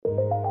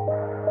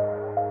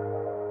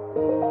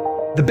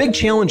The big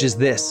challenge is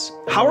this: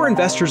 how are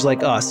investors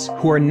like us,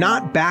 who are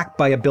not backed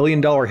by a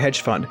billion-dollar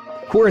hedge fund,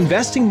 who are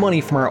investing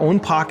money from our own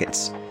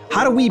pockets,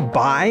 how do we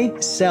buy,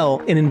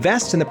 sell, and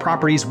invest in the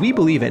properties we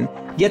believe in,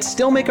 yet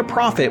still make a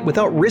profit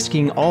without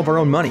risking all of our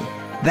own money?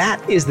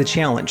 That is the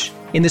challenge.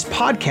 In this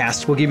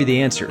podcast, we'll give you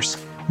the answers.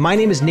 My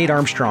name is Nate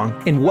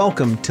Armstrong, and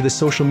welcome to the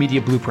Social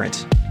Media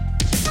Blueprint.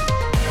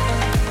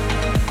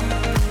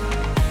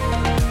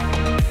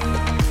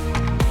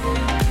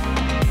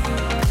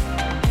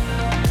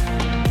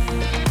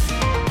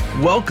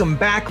 Welcome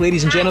back,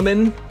 ladies and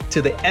gentlemen,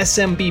 to the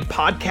SMB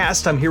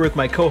podcast. I'm here with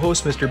my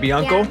co-host, Mr.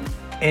 Bianco,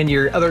 and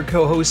your other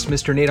co-host,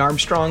 Mr. Nate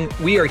Armstrong.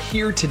 We are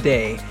here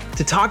today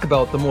to talk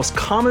about the most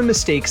common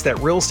mistakes that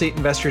real estate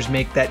investors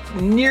make that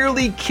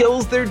nearly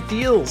kills their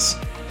deals.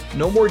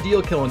 No more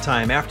deal killing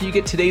time. After you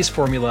get today's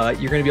formula,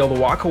 you're going to be able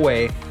to walk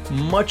away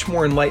much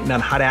more enlightened on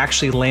how to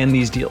actually land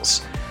these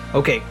deals.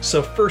 Okay,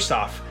 so first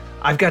off,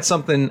 I've got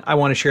something I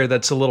want to share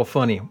that's a little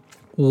funny.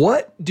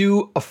 What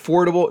do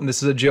affordable, and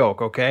this is a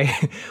joke, okay?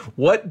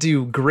 What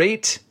do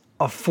great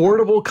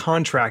affordable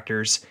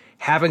contractors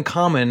have in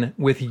common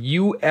with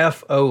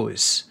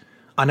UFOs,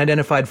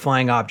 unidentified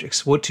flying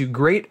objects? What do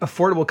great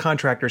affordable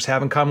contractors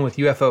have in common with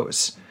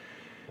UFOs?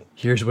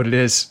 Here's what it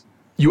is.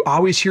 You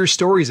always hear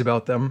stories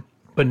about them,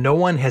 but no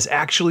one has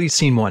actually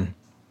seen one.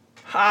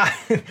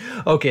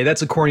 Okay,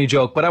 that's a corny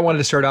joke, but I wanted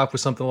to start off with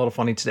something a little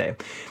funny today.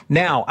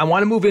 Now, I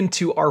want to move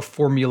into our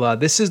formula.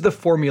 This is the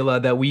formula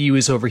that we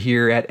use over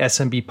here at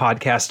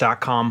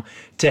smbpodcast.com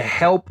to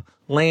help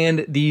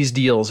land these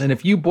deals. And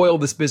if you boil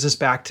this business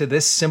back to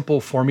this simple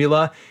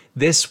formula,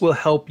 this will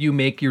help you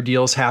make your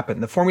deals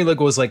happen. The formula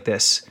goes like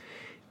this: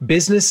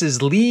 business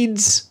is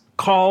leads,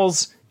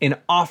 calls, and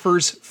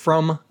offers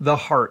from the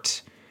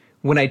heart.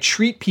 When I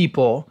treat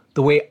people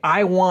the way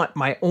I want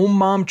my own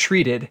mom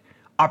treated,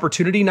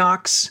 opportunity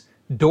knocks,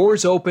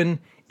 doors open,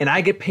 and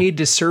I get paid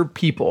to serve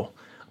people.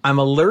 I'm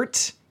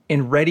alert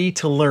and ready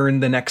to learn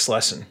the next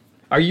lesson.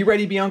 Are you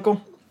ready,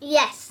 Bianco?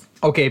 Yes.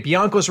 Okay,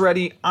 Bianco's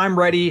ready. I'm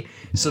ready.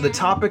 So the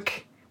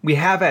topic we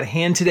have at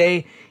hand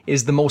today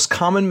is the most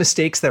common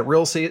mistakes that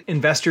real estate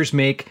investors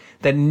make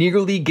that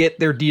nearly get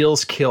their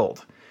deals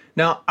killed.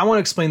 Now, I want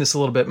to explain this a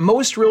little bit.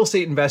 Most real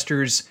estate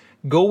investors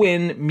go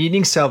in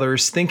meeting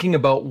sellers thinking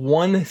about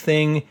one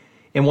thing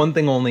and one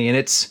thing only, and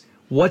it's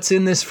what's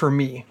in this for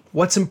me?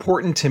 What's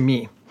important to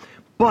me?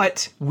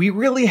 But we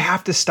really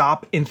have to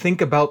stop and think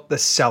about the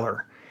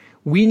seller.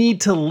 We need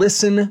to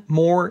listen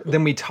more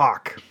than we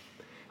talk.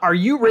 Are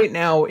you right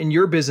now in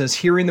your business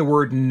hearing the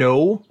word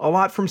no a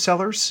lot from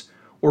sellers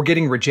or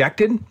getting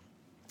rejected?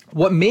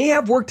 What may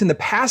have worked in the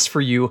past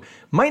for you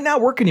might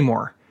not work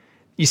anymore.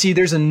 You see,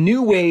 there's a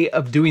new way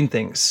of doing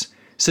things.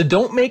 So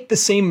don't make the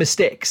same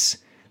mistakes.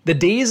 The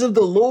days of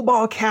the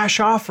lowball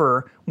cash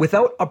offer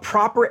without a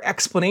proper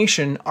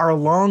explanation are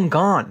long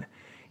gone.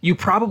 You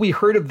probably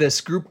heard of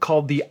this group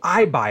called the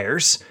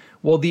iBuyers.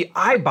 Well, the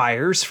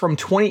iBuyers from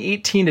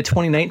 2018 to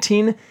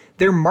 2019,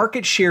 their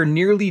market share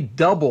nearly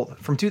doubled.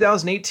 From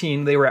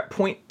 2018, they were at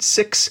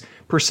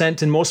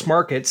 0.6% in most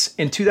markets.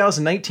 In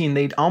 2019,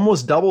 they'd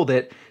almost doubled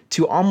it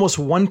to almost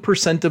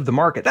 1% of the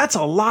market. That's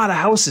a lot of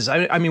houses.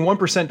 I mean,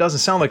 1% doesn't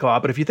sound like a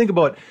lot, but if you think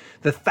about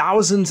the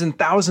thousands and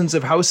thousands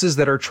of houses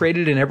that are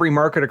traded in every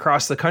market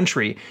across the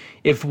country,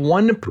 if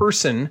one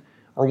person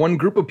or one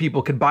group of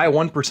people could buy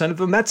 1% of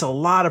them, that's a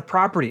lot of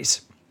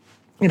properties.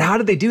 And how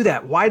did they do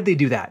that? Why did they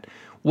do that?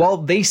 Well,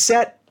 they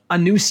set a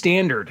new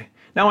standard.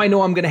 Now, I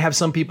know I'm going to have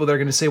some people that are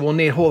going to say, well,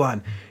 Nate, hold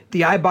on.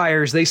 The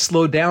iBuyers, they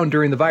slowed down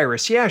during the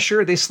virus. Yeah,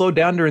 sure, they slowed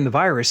down during the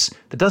virus.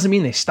 That doesn't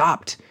mean they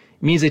stopped.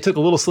 It means they took a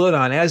little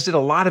slowdown, as did a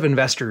lot of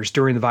investors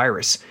during the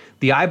virus.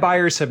 The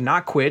iBuyers have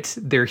not quit.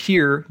 They're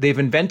here. They've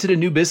invented a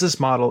new business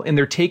model, and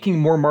they're taking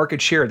more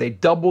market share. They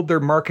doubled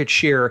their market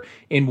share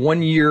in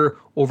 1 year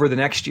over the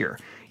next year.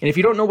 And if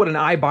you don't know what an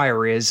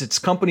iBuyer is, it's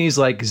companies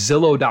like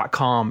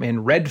Zillow.com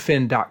and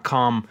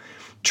Redfin.com.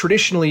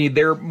 Traditionally,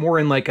 they're more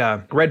in like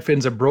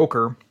Redfin's a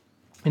broker,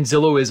 and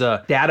Zillow is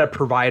a data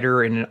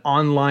provider and an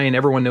online,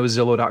 everyone knows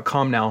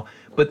Zillow.com now.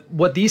 But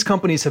what these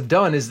companies have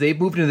done is they've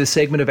moved into the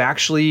segment of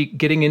actually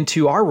getting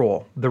into our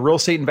role, the real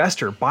estate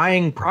investor,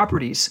 buying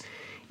properties.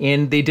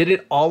 And they did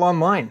it all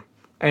online.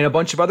 And a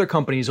bunch of other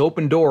companies,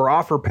 Opendoor,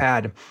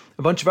 OfferPad,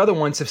 a bunch of other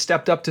ones have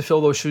stepped up to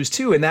fill those shoes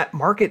too. And that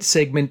market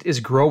segment is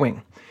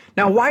growing.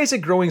 Now, why is it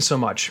growing so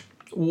much?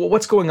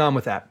 What's going on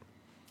with that?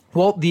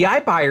 Well, the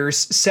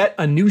iBuyers set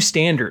a new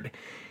standard.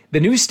 The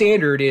new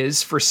standard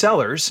is for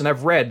sellers, and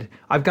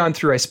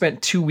I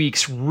spent 2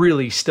 weeks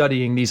really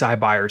studying these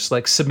iBuyers,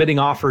 like submitting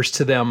offers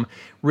to them,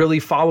 really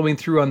following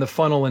through on the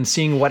funnel and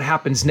seeing what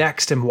happens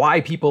next and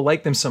why people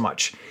like them so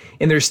much.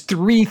 And there's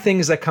three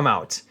things that come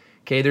out.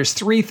 Okay, there's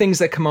three things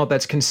that come out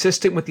that's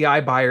consistent with the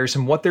iBuyers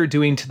and what they're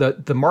doing to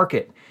the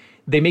market.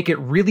 They make it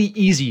really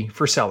easy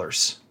for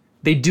sellers.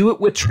 They do it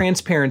with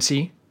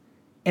transparency,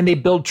 and they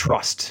build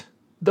trust.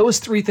 Those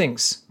three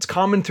things. It's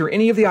common through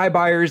any of the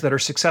iBuyers that are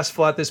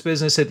successful at this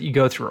business that you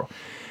go through.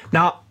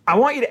 Now, I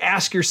want you to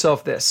ask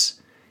yourself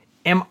this.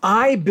 Am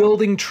I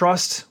building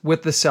trust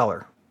with the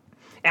seller?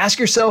 Ask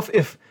yourself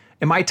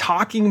am I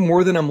talking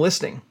more than I'm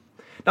listening?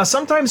 Now,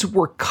 sometimes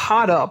we're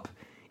caught up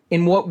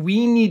in what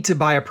we need to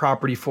buy a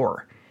property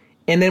for,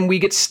 and then we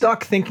get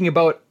stuck thinking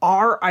about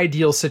our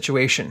ideal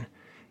situation.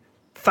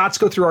 Thoughts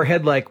go through our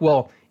head like,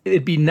 well,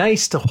 it'd be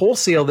nice to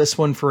wholesale this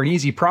one for an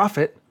easy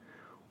profit.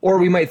 Or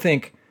we might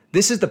think,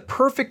 this is the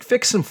perfect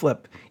fix and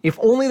flip. If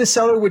only the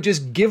seller would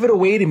just give it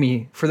away to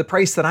me for the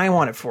price that I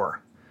want it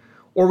for.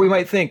 Or we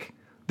might think,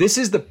 this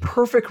is the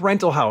perfect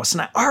rental house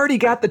and I already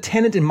got the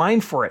tenant in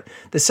mind for it.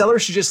 The seller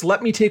should just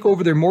let me take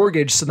over their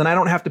mortgage so then I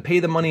don't have to pay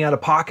the money out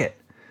of pocket.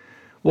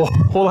 Well,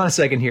 hold on a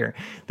second here.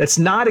 That's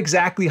not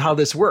exactly how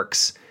this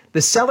works.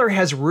 The seller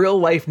has real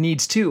life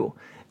needs too.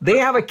 They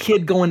have a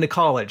kid going to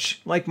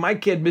college. Like my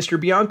kid, Mr.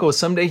 Bianco,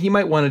 someday he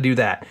might want to do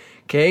that.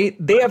 Okay?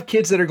 They have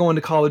kids that are going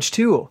to college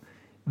too.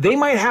 They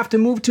might have to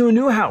move to a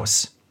new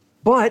house.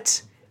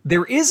 But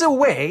there is a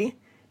way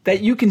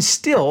that you can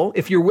still,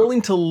 if you're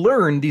willing to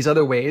learn these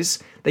other ways,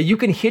 that you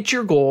can hit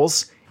your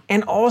goals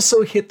and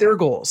also hit their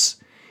goals.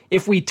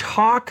 If we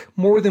talk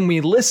more than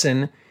we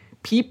listen,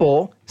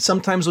 people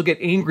sometimes will get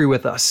angry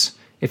with us.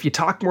 If you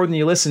talk more than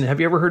you listen, have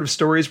you ever heard of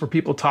stories where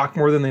people talk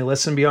more than they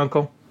listen,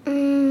 Bianco?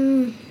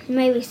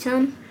 Maybe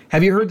some.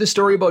 Have you heard the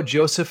story about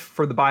Joseph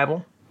for the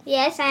Bible?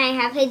 Yes, and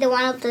I have heard the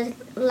one of the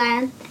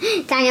lion,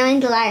 Daniel in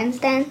the lion's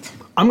den.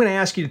 I'm going to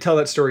ask you to tell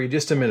that story in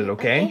just a minute,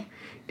 okay?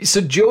 So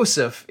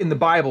Joseph, in the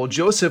Bible,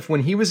 Joseph,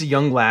 when he was a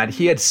young lad,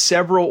 he had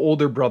several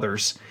older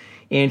brothers.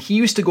 And he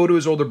used to go to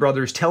his older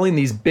brothers telling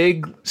these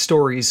big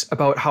stories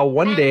about how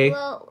one day...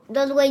 Well,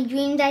 those were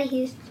dreams that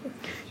he's...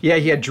 Yeah,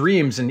 he had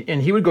dreams, and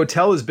he would go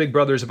tell his big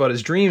brothers about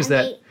his dreams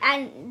that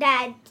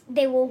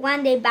they will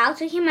one day bow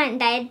to him, and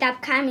that ended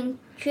up coming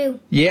true.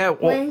 Yeah,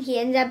 well, when he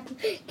ends up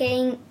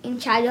getting in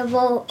charge of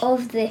all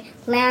of the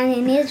land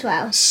in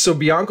Israel. So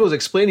Bianco's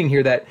explaining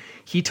here that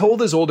he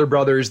told his older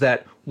brothers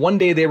that one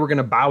day they were going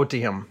to bow to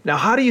him. Now,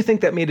 how do you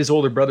think that made his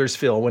older brothers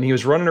feel when he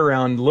was running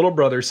around, little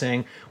brother,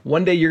 saying,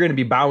 one day you're going to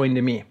be bowing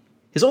to me?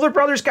 His older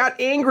brothers got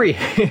angry.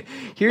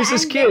 Here's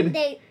this kid.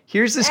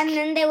 And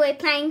then they were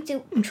planning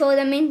to throw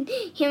him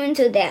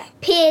into the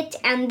pit,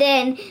 and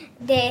then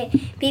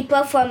the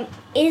people from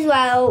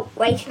Israel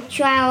were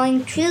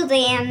traveling through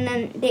there, and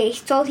then they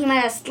sold him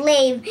as a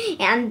slave,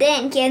 and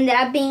then he ended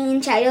up being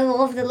in charge of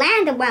all of the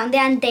land around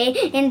there, and they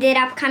ended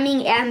up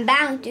coming and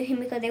bowing to him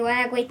because they were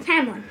a great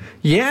family.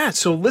 Yeah,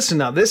 so listen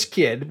now, this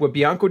kid, what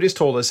Bianco just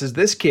told us is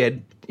this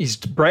kid, he's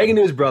bragging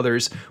to his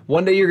brothers,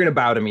 one day you're going to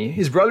bow to me.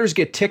 His brothers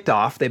get ticked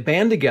off, they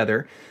band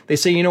together, they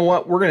say, you know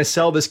what, we're going to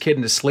sell this kid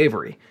into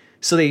slavery.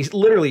 So they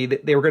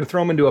were going to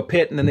throw him into a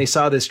pit, and then they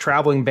saw this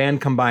traveling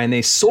band come by, and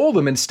they sold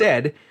him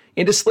instead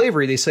into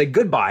slavery. They said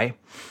goodbye.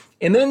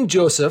 And then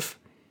Joseph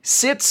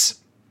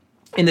sits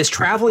in this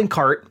traveling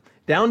cart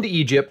down to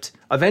Egypt,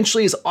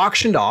 eventually is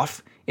auctioned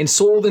off and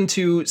sold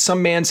into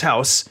some man's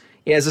house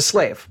as a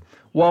slave.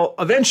 Well,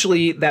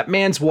 eventually that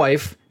man's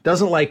wife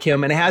doesn't like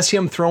him and has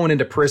him thrown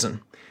into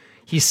prison.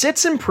 He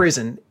sits in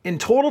prison. In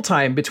total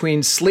time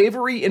between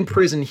slavery and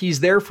prison, he's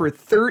there for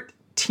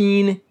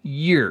 13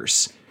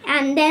 years.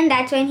 And then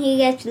that's when he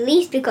gets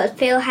released because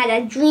Pharaoh had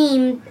a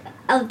dream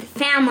of the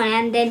family,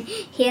 and then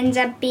he ends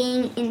up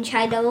being in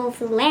charge of all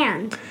the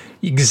land.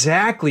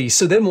 Exactly.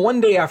 So then one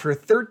day after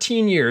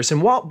 13 years,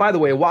 and by the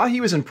way, while he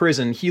was in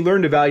prison, he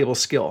learned a valuable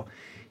skill.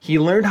 He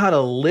learned how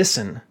to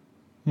listen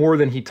more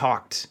than he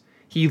talked.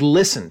 He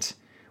listened.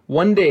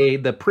 One day,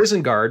 the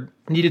prison guard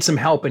needed some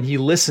help, and he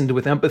listened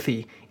with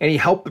empathy, and he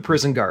helped the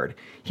prison guard.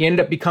 He ended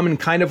up becoming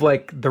kind of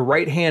like the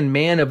right-hand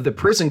man of the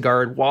prison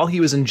guard while he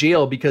was in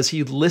jail because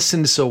he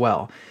listened so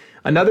well.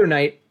 Another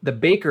night, the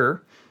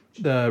baker,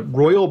 the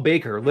royal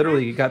baker,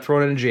 literally got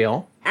thrown into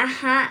jail.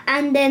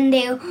 And then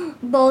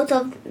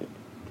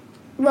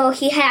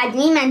he had a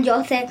dream, and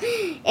Joseph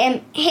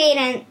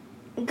hated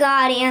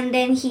God, and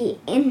then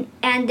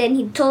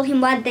he told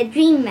him what the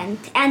dream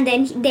meant, and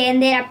then they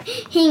ended up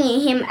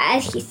hanging him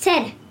as he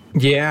said.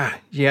 Yeah.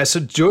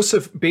 So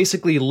Joseph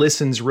basically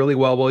listens really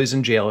well while he's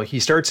in jail. He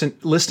starts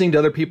listening to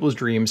other people's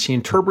dreams. He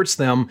interprets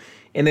them,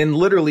 and then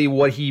literally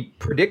what he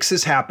predicts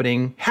is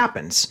happening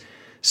happens.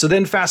 So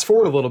then fast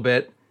forward a little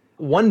bit.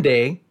 One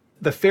day,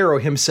 the Pharaoh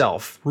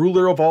himself,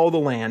 ruler of all the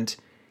land,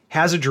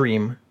 has a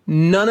dream.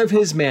 None of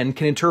his men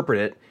can interpret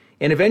it.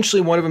 And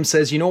eventually one of them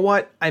says, you know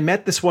what? I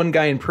met this one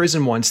guy in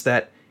prison once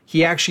that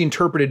he actually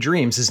interpreted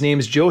dreams. His name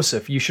is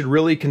Joseph. You should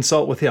really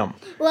consult with him.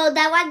 Well,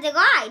 that was the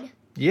guard.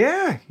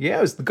 Yeah,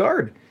 it was the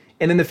guard.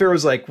 And then the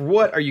Pharaoh's like,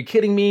 what? Are you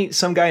kidding me?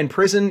 Some guy in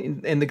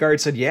prison? And the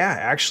guard said, yeah,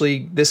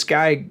 actually, this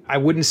guy, I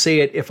wouldn't say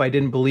it if I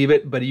didn't believe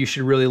it, but you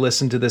should really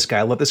listen to this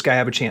guy. Let this guy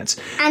have a chance.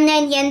 And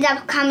then he ends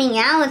up coming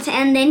out,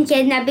 and then he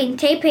ends up being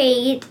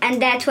interpreted,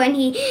 and that's when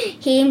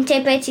he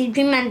interprets his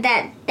dream, and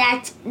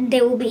that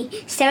there will be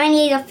 7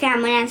 years of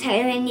famine and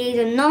 7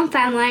 years of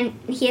non-famine,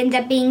 and he ends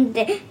up being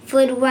the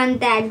food one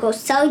that goes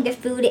selling the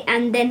food,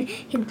 and then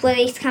his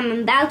brothers come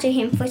and bow to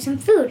him for some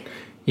food.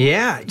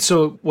 Yeah.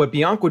 So what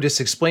Bianco just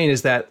explained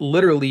is that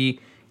literally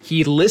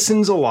he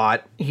listens a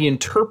lot, he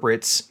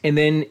interprets, and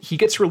then he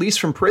gets released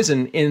from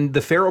prison, and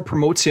the Pharaoh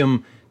promotes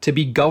him to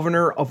be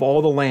governor of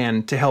all the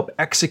land to help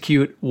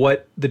execute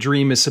what the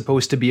dream is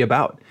supposed to be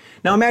about.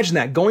 Now imagine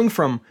that, going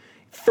from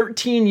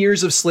 13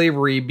 years of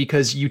slavery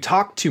because you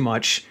talk too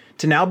much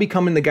to now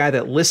becoming the guy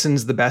that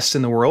listens the best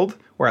in the world,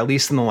 or at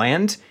least in the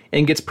land,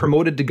 and gets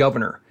promoted to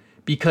governor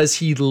because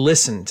he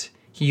listened.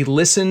 He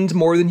listened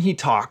more than he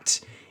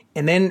talked.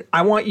 And then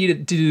I want you to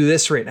do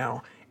this right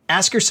now.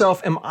 Ask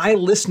yourself, am I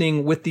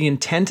listening with the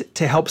intent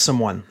to help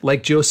someone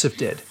like Joseph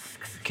did?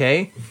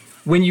 Okay?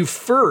 When you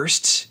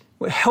first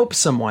help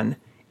someone,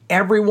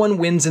 everyone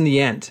wins in the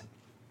end.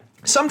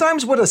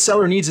 Sometimes what a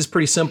seller needs is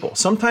pretty simple.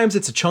 Sometimes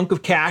it's a chunk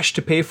of cash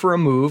to pay for a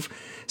move.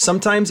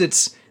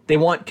 Sometimes they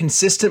want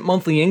consistent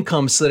monthly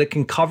income so that it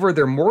can cover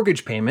their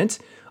mortgage payment.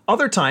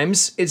 Other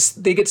times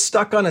they get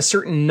stuck on a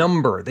certain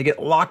number. They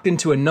get locked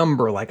into a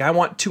number. Like, I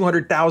want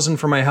 $200,000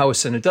 for my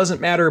house, and it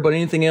doesn't matter about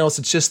anything else.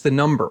 It's just the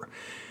number.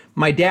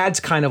 My dad's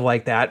kind of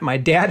like that. My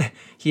dad,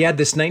 he had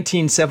this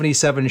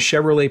 1977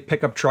 Chevrolet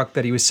pickup truck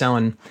that he was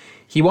selling.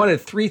 He wanted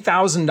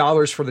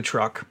 $3,000 for the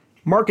truck.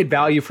 Market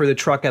value for the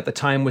truck at the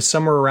time was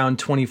somewhere around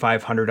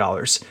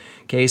 $2,500.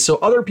 Okay, so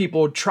other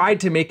people tried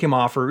to make him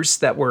offers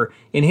that were,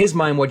 in his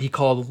mind, what he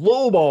called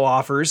lowball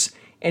offers,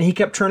 and he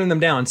kept turning them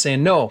down,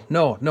 saying, no,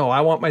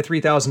 I want my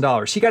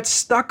 $3,000. He got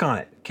stuck on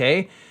it,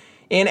 okay?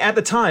 And at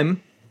the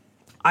time,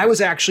 I was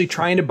actually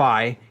trying to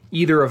buy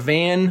either a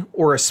van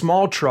or a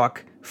small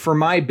truck for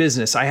my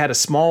business. I had a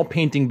small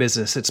painting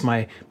business. It's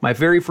my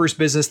very first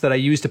business that I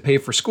used to pay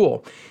for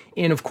school.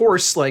 And of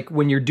course, like,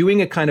 when you're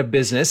doing a kind of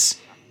business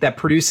that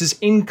produces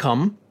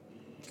income,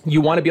 you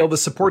want to be able to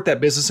support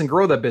that business and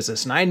grow that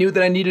business. And I knew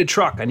that I needed a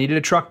truck. I needed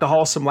a truck to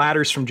haul some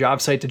ladders from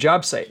job site to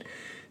job site.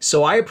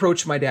 So I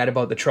approached my dad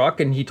about the truck,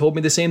 and he told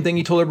me the same thing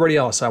he told everybody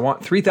else. I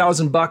want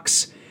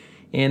 $3,000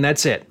 and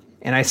that's it.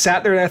 And I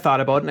sat there and I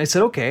thought about it, and I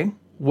said, okay,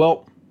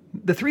 well,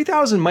 the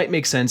 $3,000 might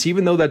make sense,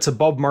 even though that's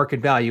above market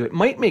value. It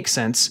might make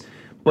sense,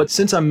 but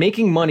since I'm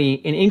making money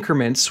in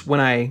increments when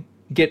I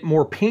get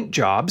more paint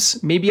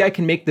jobs, maybe I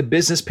can make the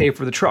business pay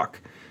for the truck.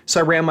 So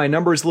I ran my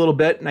numbers a little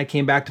bit, and I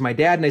came back to my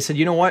dad and I said,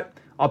 you know what?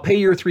 I'll pay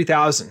you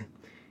 $3,000.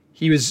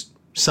 He was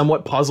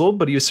somewhat puzzled,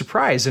 but he was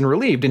surprised and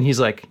relieved. And he's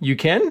like, you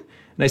can?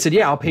 And I said,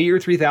 yeah, I'll pay you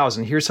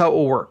 $3,000. Here's how it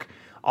will work.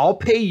 I'll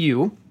pay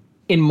you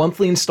in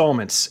monthly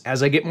installments.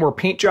 As I get more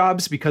paint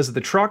jobs because of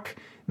the truck,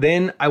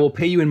 then I will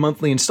pay you in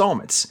monthly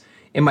installments.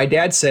 And my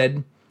dad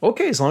said,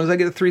 okay, as long as I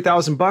get the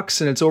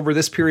 $3,000 and it's over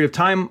this period of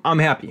time, I'm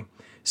happy.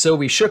 So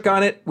we shook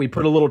on it. We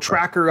put a little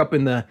tracker up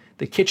in the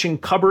kitchen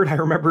cupboard. I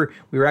remember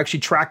we were actually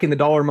tracking the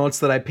dollar amounts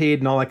that I paid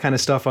and all that kind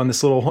of stuff on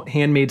this little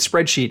handmade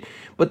spreadsheet.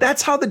 But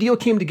that's how the deal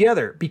came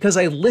together, because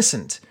I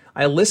listened.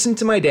 I listened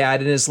to my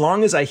dad, and as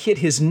long as I hit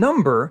his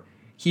number,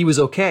 he was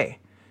okay.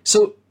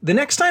 So the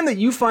next time that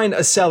you find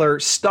a seller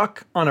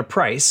stuck on a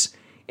price,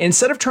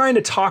 instead of trying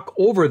to talk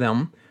over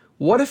them,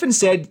 what if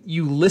instead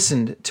you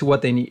listened to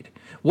what they need?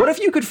 What if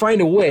you could find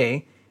a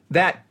way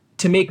that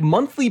to make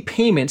monthly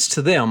payments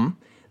to them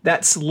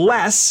that's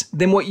less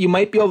than what you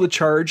might be able to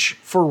charge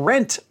for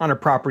rent on a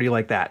property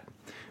like that?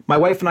 My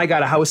wife and I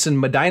got a house in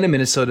Medina,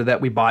 Minnesota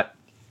that we bought.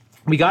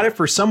 We got it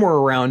for somewhere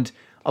around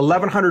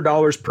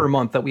 $1,100 per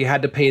month that we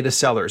had to pay the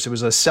sellers. It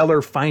was a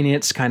seller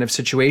finance kind of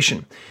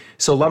situation.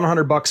 So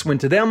 $1,100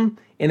 went to them,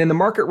 and then the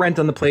market rent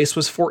on the place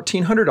was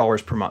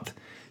 $1,400 per month.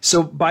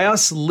 So by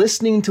us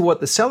listening to what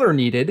the seller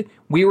needed,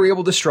 we were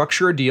able to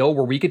structure a deal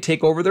where we could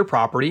take over their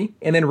property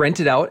and then rent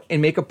it out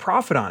and make a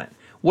profit on it.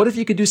 What if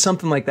you could do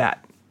something like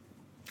that?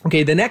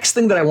 Okay, the next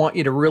thing that I want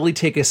you to really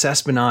take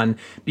assessment on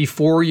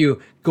before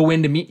you go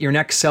in to meet your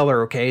next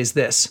seller, okay, is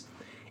this.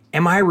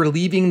 Am I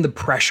relieving the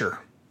pressure?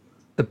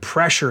 The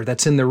pressure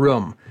that's in the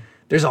room.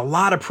 There's a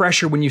lot of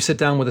pressure when you sit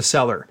down with a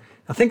seller.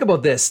 Now think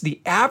about this. The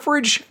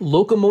average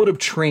locomotive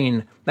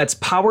train that's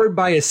powered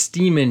by a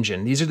steam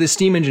engine. These are the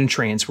steam engine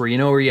trains where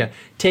you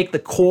take the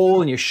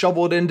coal and you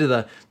shovel it into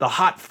the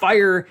hot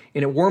fire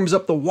and it warms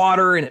up the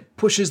water and it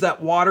pushes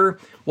that water.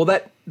 Well,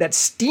 that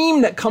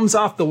steam that comes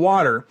off the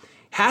water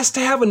has to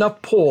have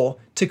enough pull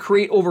to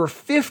create over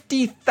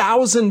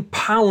 50,000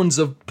 pounds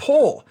of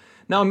pull.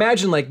 Now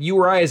imagine, like, you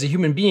or I as a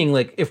human being,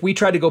 like, if we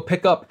tried to go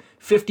pick up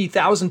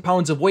 50,000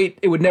 pounds of weight,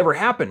 it would never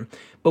happen.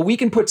 But we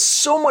can put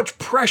so much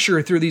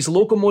pressure through these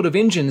locomotive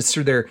engines,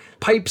 through their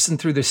pipes and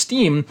through the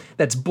steam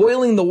that's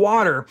boiling the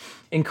water,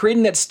 and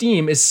creating that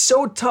steam is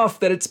so tough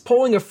that it's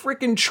pulling a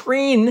freaking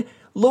train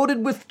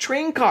loaded with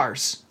train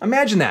cars.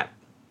 Imagine that.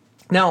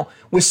 Now,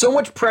 with so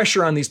much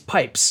pressure on these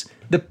pipes,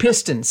 the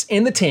pistons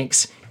and the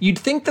tanks, you'd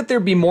think that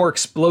there'd be more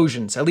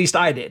explosions. At least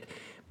I did.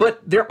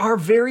 But there are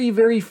very,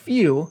 very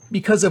few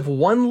because of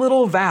one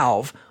little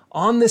valve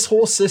on this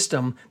whole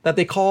system that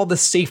they call the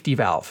safety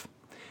valve.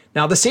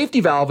 Now, the safety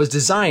valve is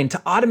designed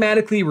to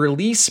automatically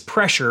release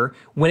pressure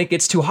when it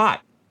gets too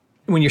hot.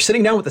 When you're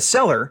sitting down with a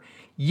seller,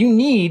 you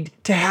need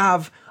to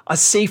have a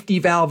safety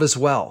valve as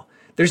well.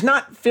 There's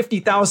not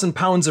 50,000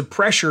 pounds of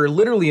pressure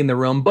literally in the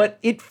room, but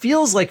it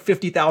feels like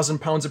 50,000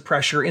 pounds of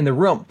pressure in the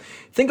room.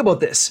 Think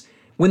about this.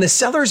 When the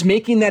seller's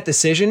making that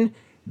decision,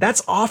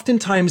 that's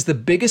oftentimes the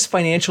biggest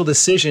financial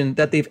decision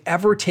that they've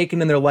ever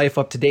taken in their life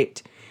up to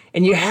date.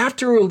 And you have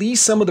to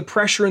release some of the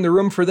pressure in the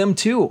room for them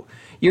too.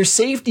 Your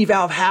safety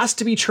valve has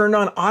to be turned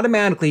on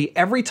automatically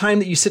every time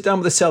that you sit down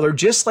with a seller,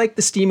 just like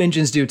the steam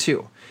engines do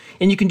too.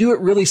 And you can do it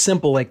really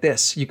simple like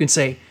this. You can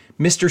say,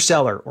 Mr.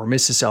 Seller or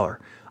Mrs. Seller,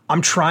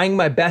 I'm trying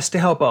my best to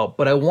help out,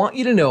 but I want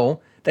you to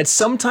know that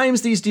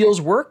sometimes these deals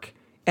work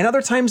and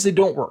other times they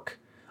don't work.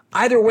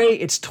 Either way,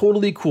 it's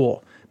totally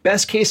cool.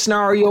 Best case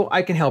scenario,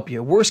 I can help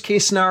you. Worst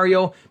case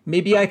scenario,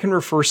 maybe I can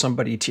refer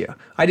somebody to you.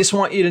 I just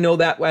want you to know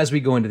that as we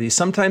go into these.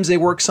 Sometimes they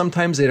work,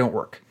 sometimes they don't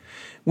work.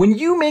 When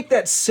you make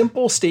that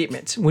simple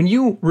statement, when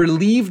you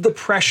relieve the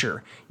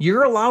pressure,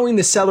 you're allowing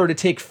the seller to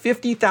take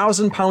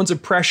 50,000 pounds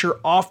of pressure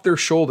off their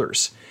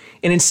shoulders.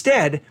 And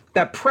instead,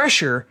 that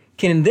pressure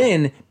can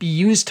then be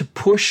used to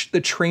push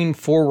the train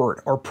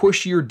forward or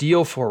push your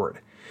deal forward.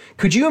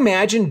 Could you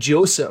imagine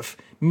Joseph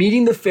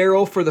meeting the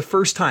Pharaoh for the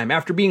first time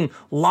after being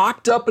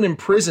locked up and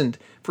imprisoned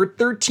for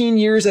 13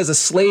 years as a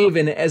slave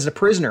and as a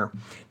prisoner,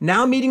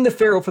 now meeting the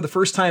Pharaoh for the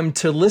first time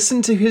to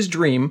listen to his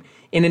dream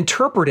and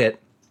interpret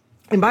it?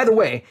 And by the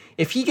way,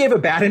 if he gave a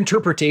bad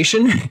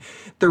interpretation,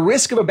 the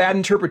risk of a bad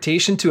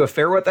interpretation to a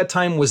Pharaoh at that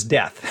time was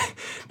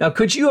death. Now,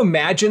 could you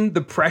imagine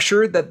the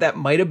pressure that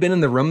might have been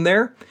in the room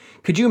there?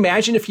 Could you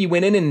imagine if he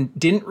went in and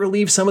didn't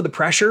relieve some of the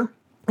pressure?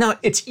 Now,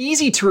 it's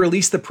easy to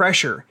release the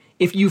pressure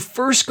if you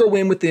first go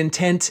in with the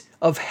intent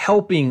of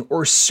helping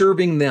or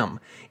serving them.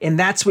 And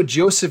that's what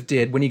Joseph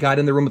did when he got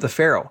in the room with the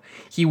Pharaoh.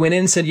 He went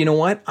in and said, you know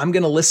what? I'm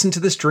going to listen to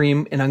this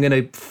dream and I'm going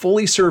to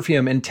fully serve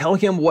him and tell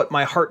him what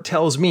my heart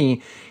tells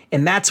me.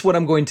 And that's what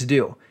I'm going to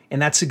do. And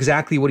that's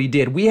exactly what he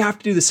did. We have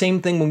to do the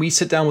same thing when we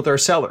sit down with our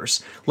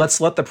sellers.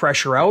 Let's let the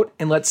pressure out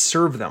and let's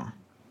serve them.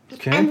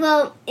 Okay? And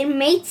well, it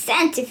made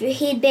sense if you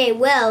heed very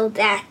well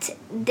that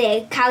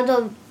the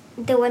cow,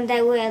 the one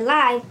that were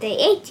alive, they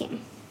ate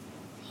him.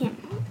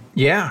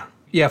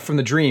 Yeah, from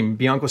the dream.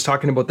 Bianca was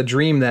talking about the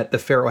dream that the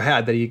Pharaoh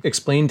had that he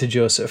explained to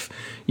Joseph.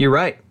 You're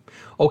right.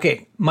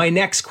 Okay, my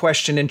next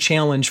question and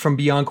challenge from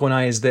Bianca and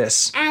I is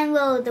this. And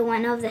well, the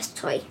one of the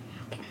story.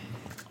 Okay.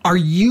 Are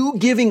you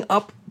giving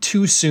up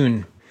too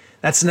soon?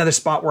 That's another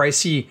spot where I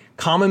see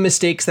common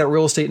mistakes that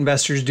real estate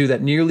investors do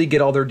that nearly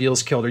get all their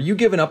deals killed. Are you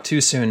giving up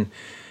too soon?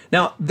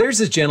 Now, there's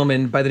this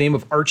gentleman by the name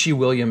of Archie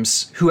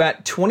Williams who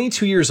at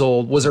 22 years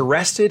old was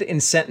arrested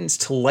and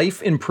sentenced to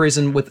life in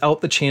prison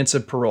without the chance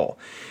of parole.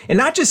 And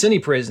not just any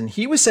prison,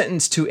 he was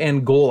sentenced to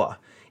Angola.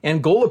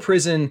 Angola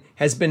prison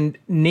has been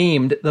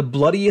named the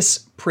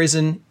bloodiest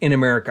prison in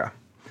America.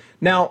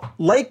 Now,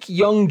 like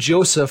young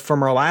Joseph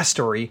from our last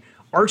story,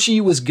 Archie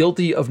was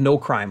guilty of no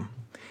crime.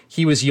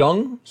 He was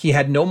young, he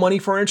had no money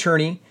for an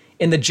attorney,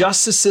 and the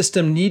justice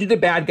system needed a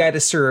bad guy to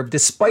serve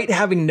despite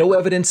having no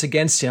evidence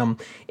against him.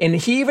 And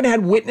he even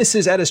had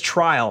witnesses at his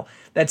trial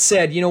that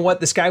said, you know what,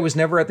 this guy was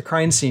never at the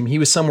crime scene. He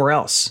was somewhere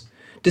else.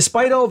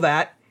 Despite all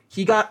that,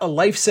 he got a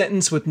life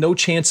sentence with no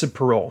chance of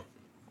parole.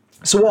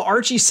 So while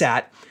Archie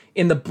sat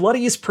in the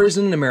bloodiest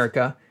prison in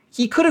America,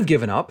 he could have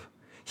given up.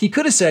 He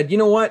could have said, you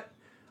know what,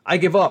 I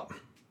give up.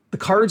 The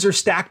cards are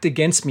stacked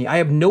against me. I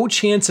have no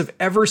chance of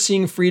ever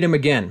seeing freedom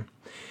again.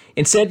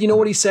 Instead, you know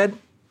what he said?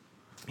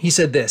 He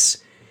said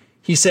this.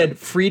 He said,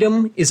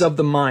 freedom is of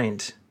the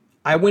mind.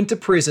 I went to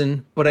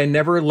prison, but I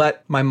never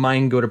let my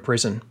mind go to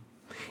prison.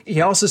 He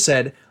also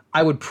said,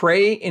 I would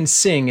pray and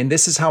sing, and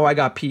this is how I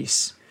got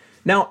peace.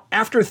 Now,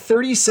 after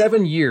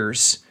 37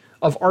 years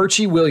of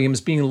Archie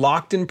Williams being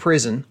locked in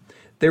prison,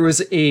 there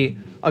was a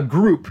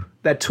group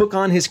that took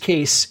on his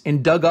case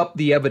and dug up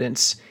the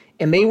evidence,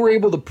 and they were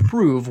able to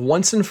prove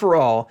once and for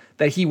all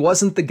that he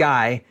wasn't the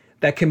guy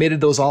that committed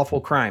those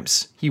awful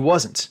crimes. He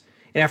wasn't.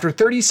 And after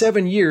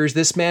 37 years,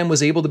 this man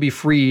was able to be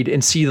freed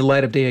and see the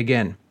light of day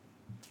again.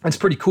 That's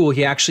pretty cool.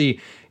 He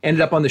actually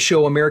ended up on the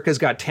show America's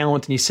Got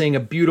Talent, and he sang a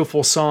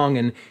beautiful song,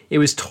 and it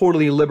was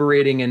totally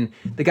liberating. And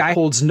the guy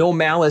holds no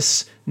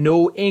malice,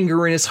 no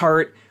anger in his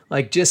heart,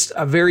 like just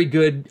a very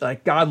good,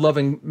 like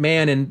God-loving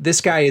man. And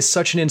this guy is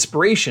such an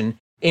inspiration.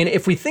 And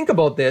if we think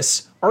about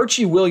this,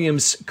 Archie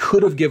Williams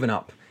could have given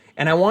up.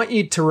 And I want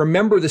you to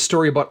remember the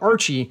story about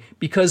Archie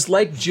because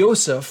like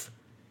Joseph,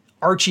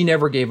 Archie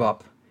never gave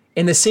up.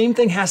 And the same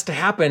thing has to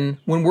happen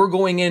when we're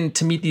going in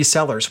to meet these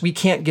sellers. We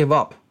can't give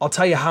up. I'll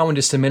tell you how in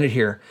just a minute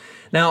here.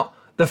 Now,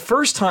 the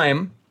first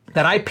time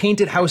that I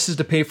painted houses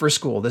to pay for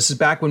school, this is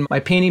back when my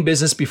painting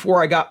business,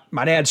 before I got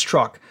my dad's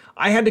truck,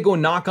 I had to go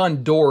knock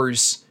on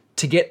doors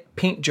to get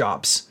paint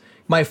jobs.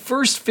 My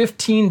first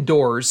 15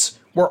 doors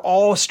were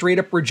all straight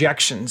up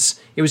rejections.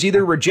 It was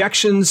either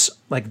rejections,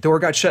 like the door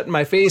got shut in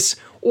my face,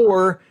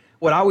 or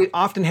what always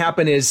often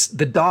happened is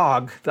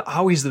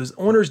the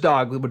owner's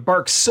dog would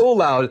bark so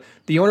loud,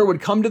 the owner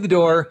would come to the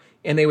door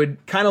and they would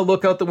kind of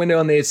look out the window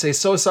and they'd say,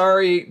 so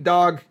sorry,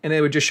 dog, and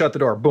they would just shut the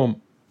door, boom.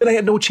 But I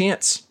had no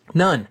chance,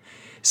 none.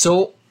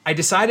 So I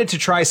decided to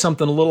try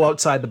something a little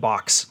outside the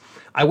box.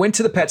 I went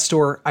to the pet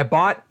store, I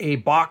bought a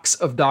box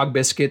of dog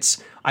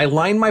biscuits, I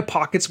lined my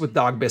pockets with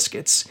dog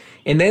biscuits,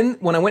 and then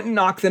when I went and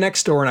knocked the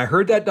next door and I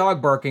heard that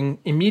dog barking,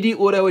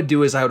 immediately what I would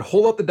do is I would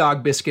hold up the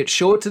dog biscuit,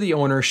 show it to the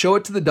owner, show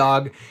it to the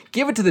dog,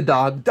 give it to the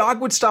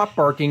dog would stop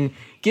barking,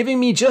 giving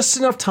me just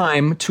enough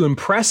time to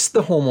impress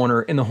the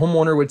homeowner, and the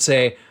homeowner would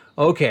say,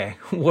 Okay,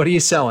 what are you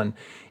selling?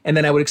 And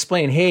then I would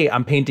explain, hey,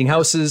 I'm painting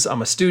houses.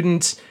 I'm a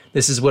student.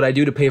 This is what I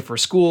do to pay for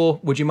school.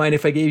 Would you mind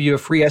if I gave you a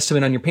free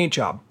estimate on your paint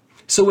job?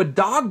 So with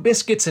dog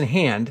biscuits in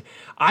hand,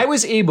 I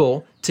was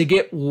able to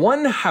get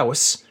one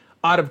house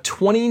out of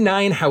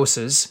 29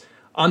 houses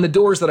on the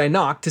doors that I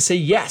knocked to say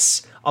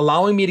yes,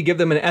 allowing me to give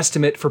them an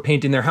estimate for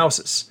painting their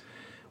houses.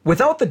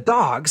 Without the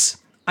dogs,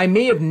 I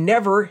may have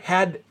never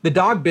had the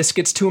dog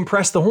biscuits to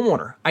impress the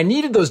homeowner. I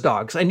needed those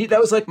dogs. That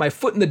was like my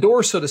foot in the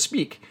door, so to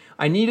speak.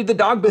 I needed the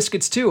dog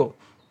biscuits too.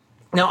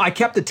 Now, I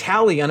kept a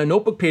tally on a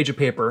notebook page of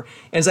paper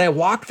as I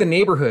walked the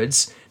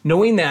neighborhoods,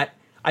 knowing that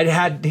I'd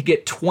had to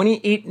get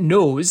 28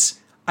 no's.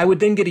 I would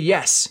then get a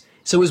yes.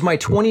 So it was my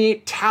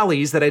 28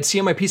 tallies that I'd see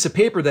on my piece of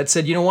paper that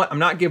said, you know what, I'm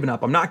not giving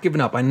up. I'm not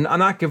giving up. I'm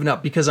not giving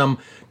up because I'm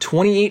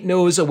 28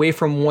 no's away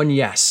from one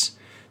yes.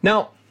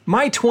 Now,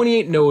 my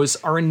 28 no's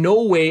are in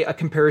no way a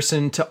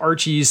comparison to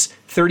Archie's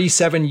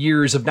 37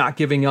 years of not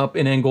giving up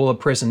in Angola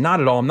prison. Not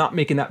at all. I'm not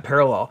making that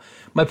parallel.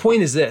 My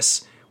point is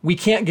this: we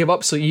can't give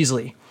up so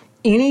easily.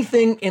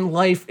 Anything in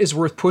life is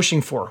worth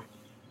pushing for.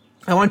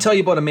 I want to tell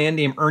you about a man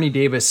named Ernie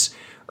Davis.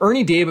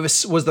 Ernie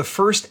Davis was the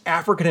first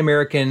African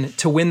American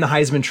to win the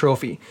Heisman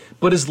Trophy,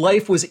 but his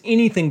life was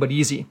anything but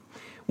easy.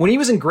 When he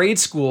was in grade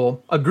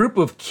school, a group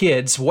of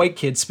kids, white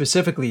kids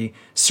specifically,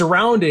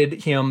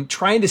 surrounded him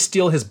trying to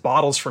steal his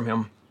bottles from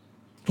him.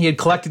 He had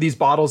collected these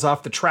bottles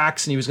off the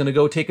tracks and he was going to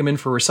go take them in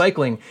for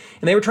recycling,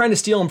 and they were trying to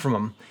steal them from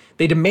him.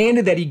 They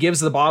demanded that he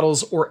gives the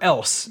bottles or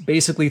else,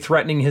 basically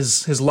threatening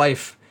his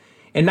life.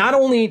 And not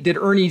only did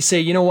Ernie say,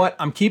 you know what,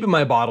 I'm keeping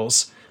my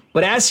bottles,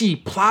 but as he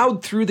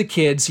plowed through the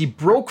kids, he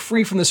broke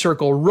free from the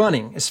circle,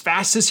 running as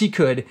fast as he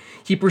could.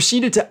 He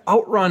proceeded to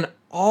outrun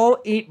all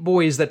 8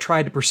 boys that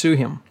tried to pursue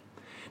him.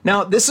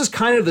 Now, this is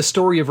kind of the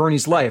story of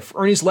Ernie's life.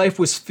 Ernie's life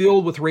was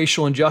filled with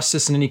racial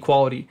injustice and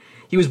inequality.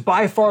 He was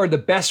by far the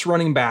best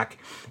running back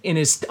on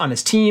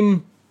his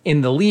team,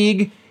 in the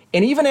league,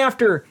 and even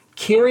after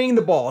carrying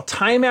the ball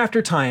time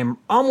after time,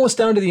 almost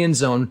down to the end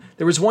zone,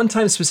 there was one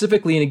time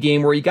specifically in a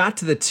game where he got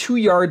to the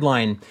 2-yard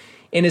line,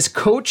 and his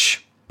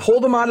coach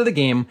pulled him out of the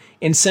game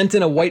and sent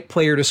in a white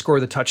player to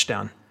score the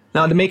touchdown.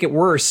 Now, to make it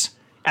worse,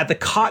 at the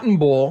Cotton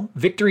Bowl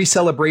victory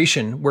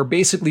celebration, where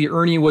basically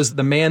Ernie was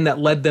the man that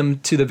led them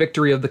to the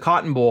victory of the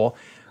Cotton Bowl,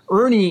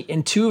 Ernie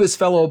and 2 of his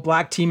fellow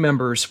black team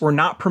members were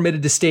not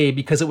permitted to stay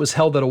because it was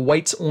held at a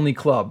whites-only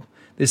club.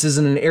 This is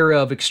in an era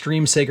of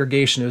extreme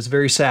segregation. It was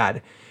very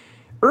sad.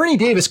 Ernie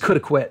Davis could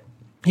have quit.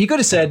 He could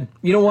have said,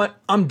 you know what,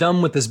 I'm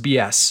done with this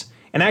BS.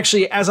 And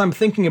actually, as I'm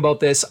thinking about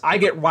this, I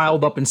get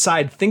riled up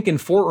inside thinking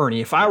for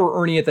Ernie. If I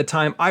were Ernie at the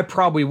time, I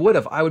probably would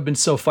have. I would have been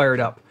so fired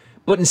up.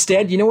 But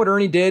instead, you know what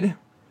Ernie did?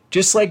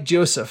 Just like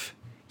Joseph,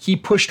 he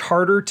pushed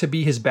harder to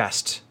be his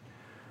best.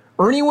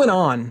 Ernie went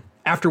on,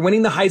 after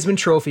winning the Heisman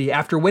Trophy,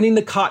 after winning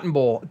the Cotton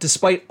Bowl,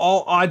 despite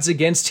all odds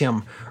against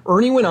him,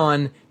 Ernie went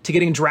on to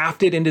getting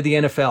drafted into the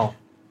NFL.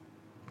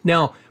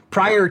 Now,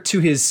 prior to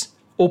his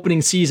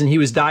opening season, he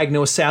was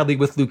diagnosed sadly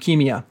with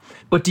leukemia.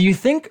 But do you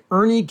think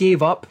Ernie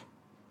gave up?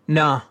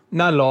 Nah,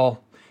 not at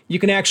all. You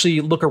can actually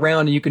look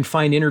around and you can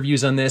find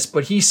interviews on this,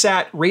 but he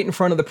sat right in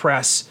front of the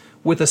press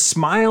with a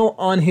smile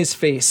on his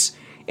face,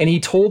 and he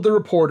told the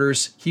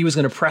reporters he was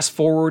going to press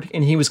forward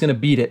and he was going to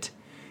beat it.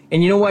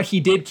 And you know what? He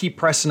did keep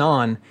pressing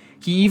on.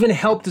 He even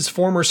helped his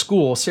former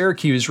school,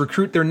 Syracuse,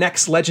 recruit their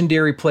next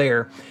legendary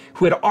player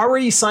who had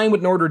already signed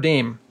with Notre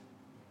Dame.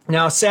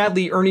 Now,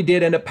 sadly, Ernie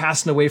did end up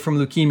passing away from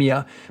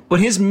leukemia, but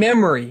his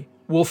memory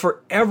will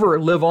forever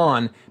live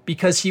on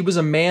because he was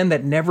a man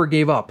that never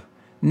gave up.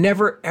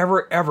 Never,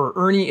 ever, ever.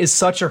 Ernie is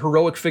such a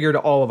heroic figure to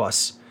all of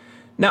us.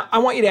 Now, I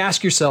want you to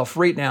ask yourself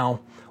right now,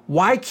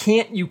 why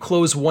can't you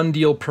close one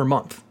deal per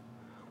month?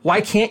 Why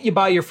can't you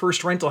buy your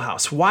first rental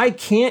house? Why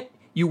can't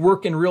you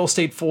work in real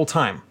estate full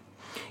time?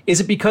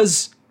 Is it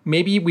because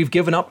maybe we've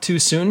given up too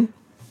soon?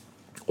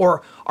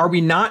 Or are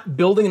we not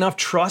building enough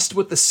trust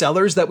with the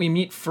sellers that we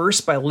meet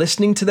first by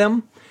listening to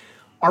them?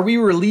 Are we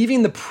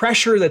relieving the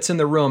pressure that's in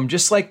the room,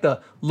 just like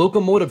the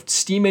locomotive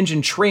steam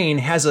engine train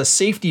has a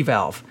safety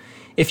valve?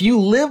 If you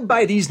live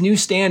by these new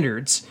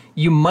standards,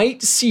 you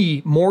might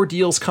see more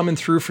deals coming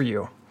through for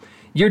you.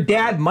 Your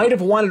dad might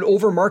have wanted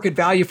over market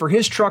value for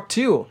his truck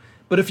too,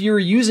 but if you're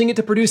using it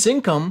to produce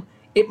income,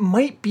 it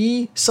might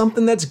be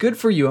something that's good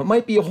for you. It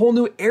might be a whole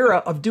new era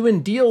of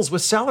doing deals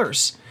with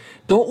sellers.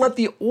 Don't let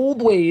the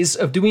old ways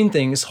of doing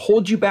things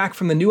hold you back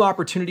from the new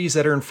opportunities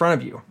that are in front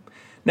of you.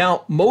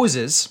 Now,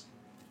 Moses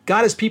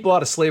got his people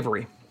out of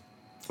slavery.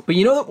 But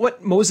you know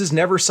what Moses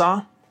never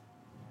saw?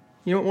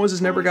 You know what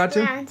Moses never got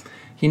to?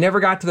 He never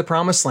got to the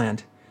promised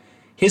land.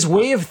 His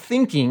way of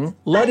thinking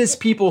led his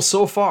people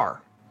so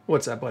far.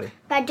 What's that, buddy?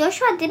 But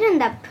Joshua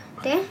didn't up,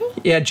 did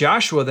he? Yeah,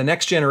 Joshua, the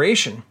next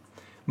generation.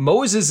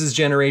 Moses'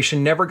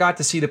 generation never got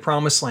to see the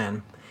promised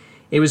land.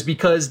 It was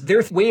because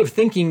their way of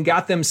thinking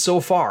got them so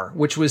far,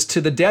 which was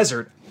to the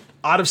desert,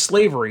 out of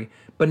slavery,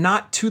 but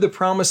not to the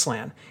promised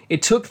land.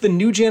 It took the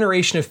new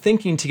generation of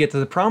thinking to get to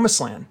the promised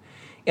land.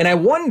 And I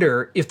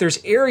wonder if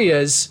there's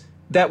areas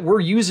that we're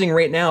using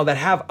right now that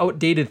have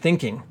outdated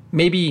thinking,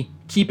 maybe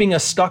keeping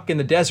us stuck in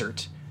the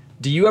desert.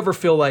 Do you ever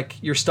feel like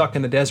you're stuck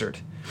in the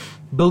desert?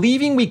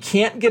 Believing we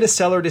can't get a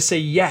seller to say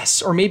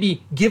yes, or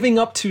maybe giving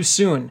up too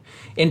soon,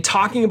 and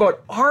talking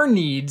about our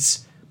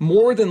needs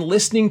more than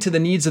listening to the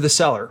needs of the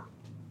seller.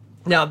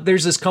 Now,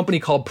 there's this company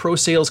called Pro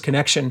Sales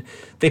Connection.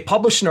 They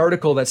published an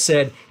article that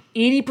said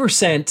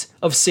 80%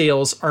 of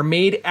sales are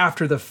made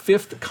after the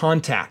 5th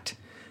contact.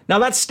 Now,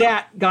 that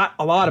stat got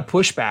a lot of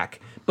pushback,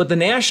 but the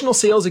National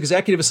Sales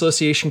Executive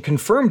Association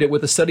confirmed it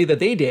with a study that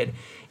they did,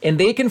 and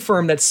they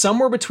confirmed that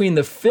somewhere between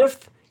the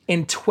 5th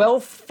and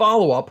 12th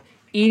follow-up,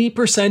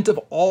 80% of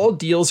all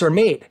deals are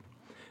made.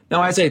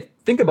 Now, as I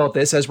think about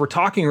this, as we're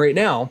talking right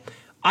now,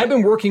 I've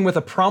been working with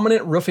a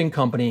prominent roofing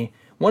company,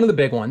 one of the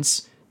big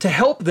ones, to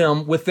help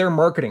them with their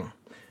marketing.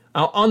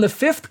 On the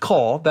 5th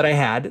call that I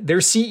had, their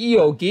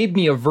CEO gave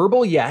me a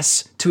verbal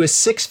yes to a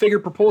 6-figure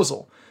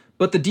proposal,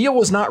 but the deal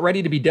was not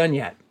ready to be done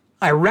yet.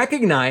 I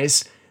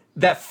recognize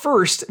that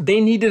first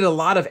they needed a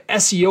lot of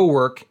SEO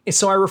work,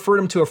 so I referred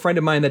him to a friend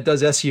of mine that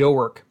does SEO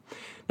work.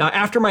 Now,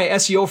 after my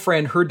SEO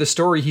friend heard the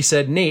story, he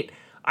said, "Nate,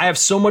 I have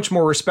so much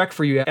more respect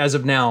for you as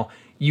of now.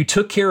 You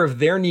took care of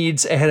their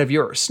needs ahead of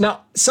yours."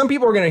 Now, some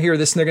people are going to hear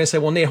this and they're going to say,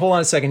 "Well, Nate, hold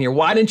on a second here.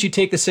 Why didn't you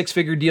take the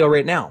 6-figure deal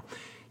right now?"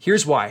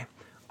 Here's why.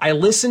 I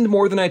listened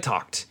more than I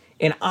talked,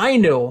 and I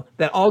know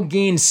that I'll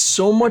gain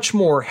so much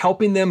more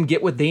helping them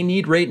get what they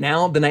need right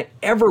now than I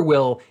ever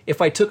will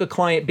if I took a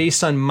client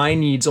based on my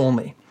needs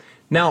only.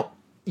 Now,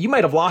 you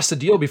might have lost a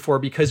deal before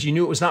because you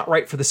knew it was not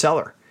right for the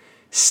seller.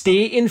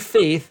 Stay in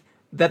faith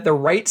that the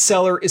right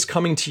seller is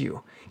coming to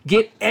you.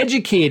 Get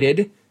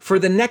educated for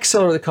the next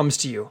seller that comes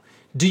to you.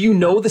 Do you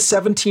know the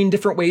 17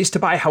 different ways to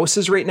buy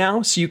houses right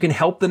now so you can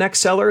help the next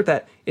seller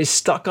that is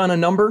stuck on a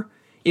number?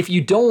 If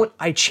you don't,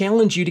 I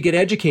challenge you to get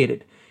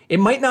educated. It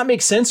might not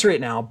make sense right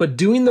now, but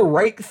doing the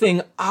right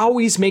thing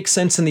always makes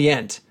sense in the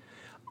end.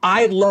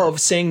 I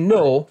love saying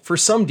no for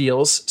some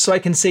deals so I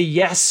can say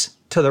yes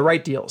to the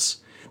right deals.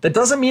 That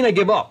doesn't mean I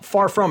give up,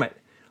 far from it.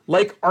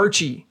 Like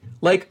Archie,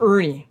 like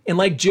Ernie, and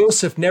like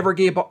Joseph never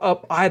gave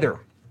up either.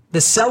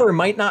 The seller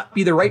might not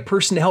be the right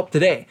person to help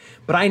today,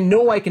 but I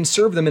know I can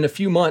serve them in a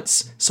few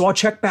months, so I'll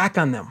check back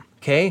on them,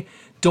 okay?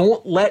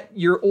 Don't let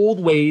your old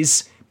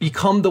ways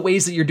become the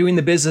ways that you're doing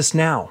the business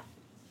now.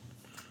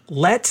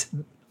 Let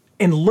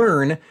and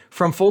learn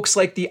from folks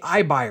like the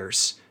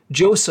iBuyers,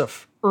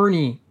 Joseph,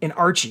 Ernie, and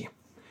Archie.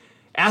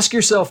 Ask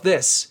yourself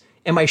this: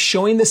 am I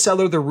showing the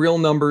seller the real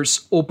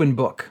numbers open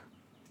book?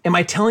 Am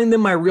I telling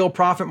them my real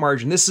profit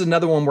margin? This is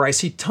another one where I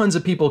see tons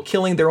of people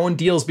killing their own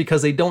deals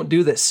because they don't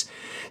do this.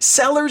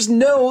 Sellers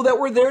know that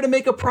we're there to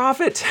make a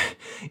profit.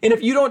 And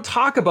if you don't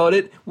talk about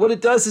it, what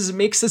it does is it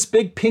makes this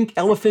big pink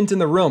elephant in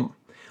the room.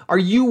 Are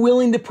you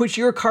willing to put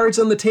your cards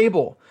on the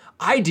table?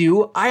 I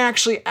do. I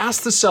actually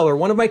ask the seller.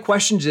 One of my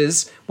questions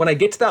is, when I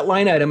get to that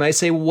line item, I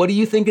say, what do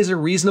you think is a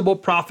reasonable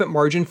profit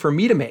margin for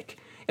me to make?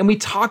 And we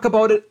talk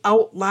about it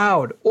out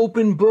loud,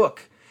 open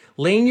book.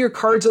 Laying your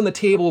cards on the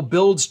table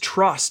builds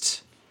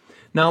trust.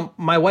 Now,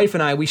 my wife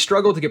and I, we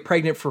struggled to get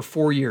pregnant for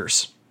 4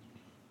 years.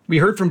 We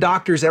heard from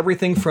doctors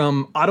everything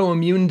from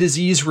autoimmune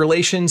disease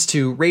relations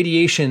to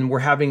radiation were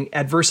having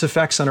adverse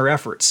effects on our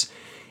efforts.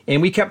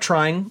 And we kept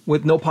trying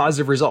with no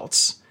positive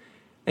results.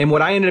 And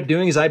what I ended up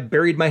doing is I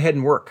buried my head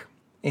in work.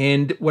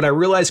 And what I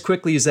realized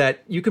quickly is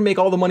that you can make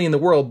all the money in the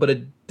world, but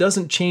it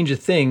doesn't change a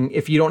thing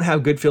if you don't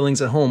have good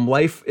feelings at home.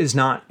 Life is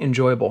not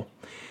enjoyable.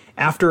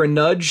 After a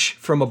nudge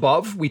from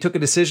above, we took a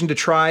decision to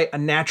try a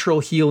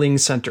natural healing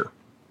center.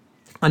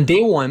 On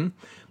day 1,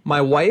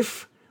 my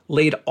wife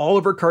laid all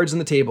of her cards on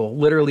the table.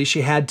 Literally,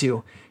 she had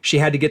to. She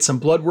had to get some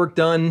blood work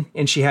done,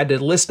 and she had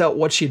to list out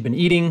what she'd been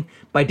eating.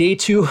 By day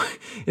 2,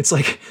 it's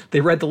like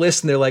they read the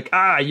list and they're like,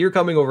 you're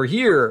coming over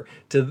here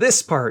to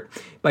this part.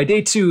 By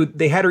day 2,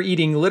 they had her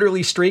eating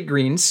literally straight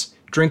greens,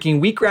 drinking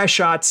wheatgrass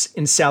shots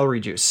and celery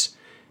juice.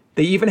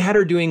 They even had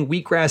her doing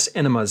wheatgrass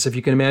enemas, if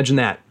you can imagine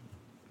that.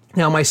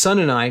 Now, my son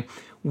and I,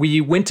 we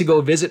went to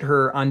go visit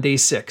her on day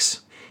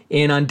 6.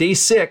 And on day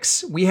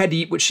 6, we had to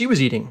eat what she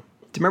was eating.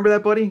 Do you remember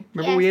that, buddy?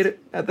 Remember we ate it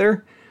out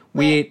there?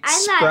 We ate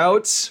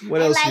sprouts.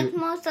 What else? I like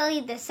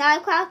mostly the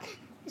sauerkraut,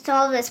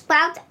 some of the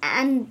sprouts,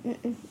 and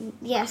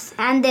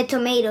and the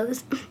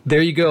tomatoes.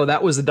 There you go.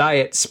 That was the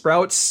diet.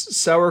 Sprouts,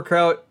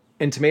 sauerkraut,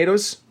 and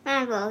tomatoes?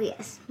 Well,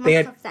 yes.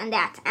 Most of them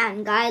that.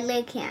 And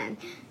garlic and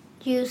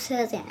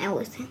juices and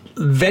everything.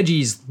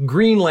 Veggies,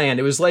 Greenland.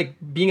 It was like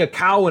being a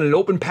cow in an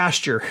open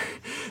pasture.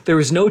 There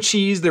was no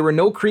cheese. There were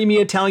no creamy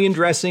Italian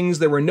dressings.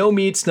 There were no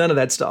meats, none of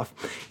that stuff.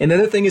 And the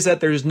other thing is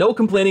that there's no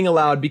complaining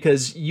allowed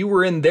because you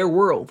were in their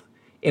world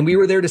and we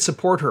were there to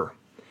support her.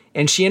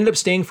 And she ended up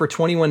staying for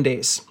 21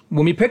 days.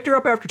 When we picked her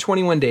up after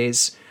 21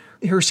 days,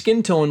 her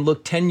skin tone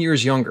looked 10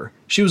 years younger.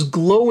 She was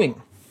glowing. Do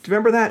you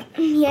remember that?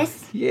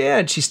 Yes. Yeah,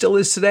 and she still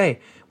is today.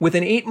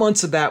 Within 8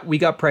 months of that, we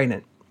got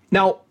pregnant.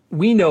 Now,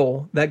 we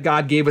know that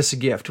God gave us a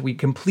gift. We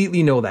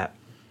completely know that.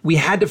 We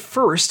had to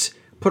first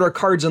put our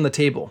cards on the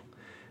table.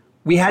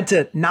 We had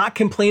to not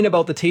complain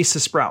about the taste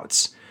of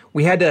sprouts.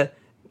 We had to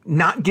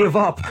not give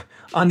up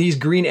on these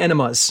green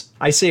enemas.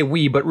 I say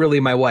we, but really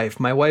my wife.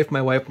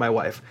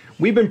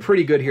 We've been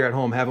pretty good here at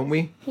home, haven't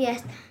we?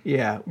 Yes.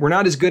 Yeah, we're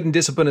not as good in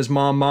discipline as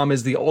Mom. Mom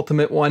is the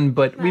ultimate one,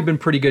 but we've been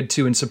pretty good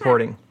too in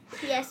supporting.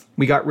 Yes.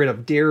 We got rid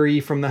of dairy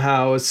from the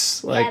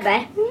house. Yeah,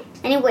 but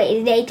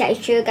anyway, they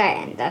taste sugar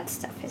and that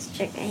stuff is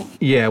sugar.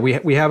 Yeah,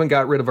 we haven't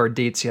got rid of our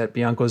dates yet.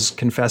 Bianco's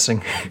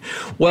confessing.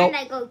 Well, And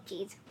I goat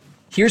cheese.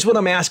 here's what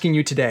I'm asking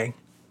you today.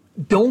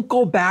 Don't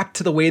go back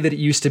to the way that it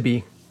used to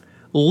be.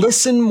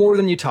 Listen more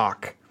than you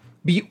talk.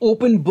 Be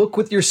open book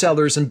with your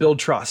sellers and build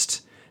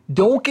trust.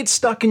 Don't get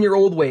stuck in your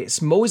old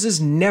ways. Moses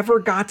never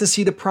got to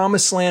see the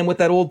promised land with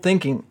that old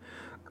thinking.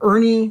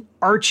 Ernie,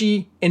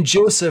 Archie, and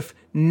Joseph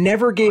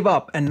never gave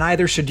up, and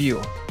neither should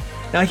you.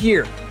 Now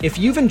here, if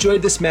you've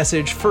enjoyed this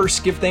message,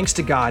 first, give thanks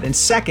to God, and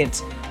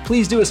second,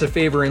 please do us a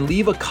favor and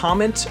leave a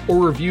comment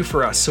or review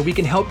for us so we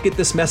can help get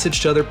this message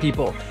to other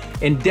people.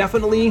 And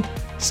definitely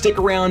stick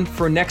around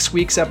for next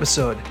week's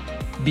episode.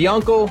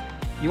 Bianco,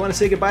 you want to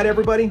say goodbye to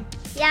everybody?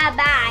 Yeah,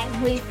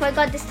 bye. We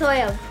forgot the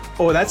story of.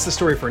 Oh, that's the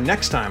story for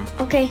next time.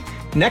 Okay.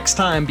 Next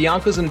time,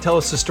 Bianca's going to tell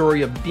us the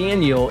story of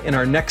Daniel in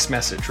our next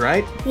message,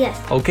 right? Yes.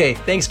 Okay,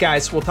 thanks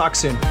guys. We'll talk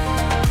soon.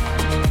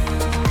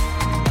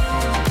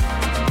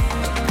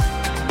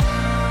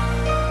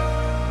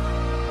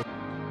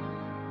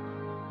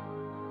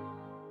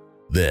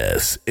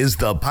 This is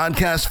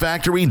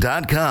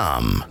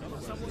thepodcastfactory.com.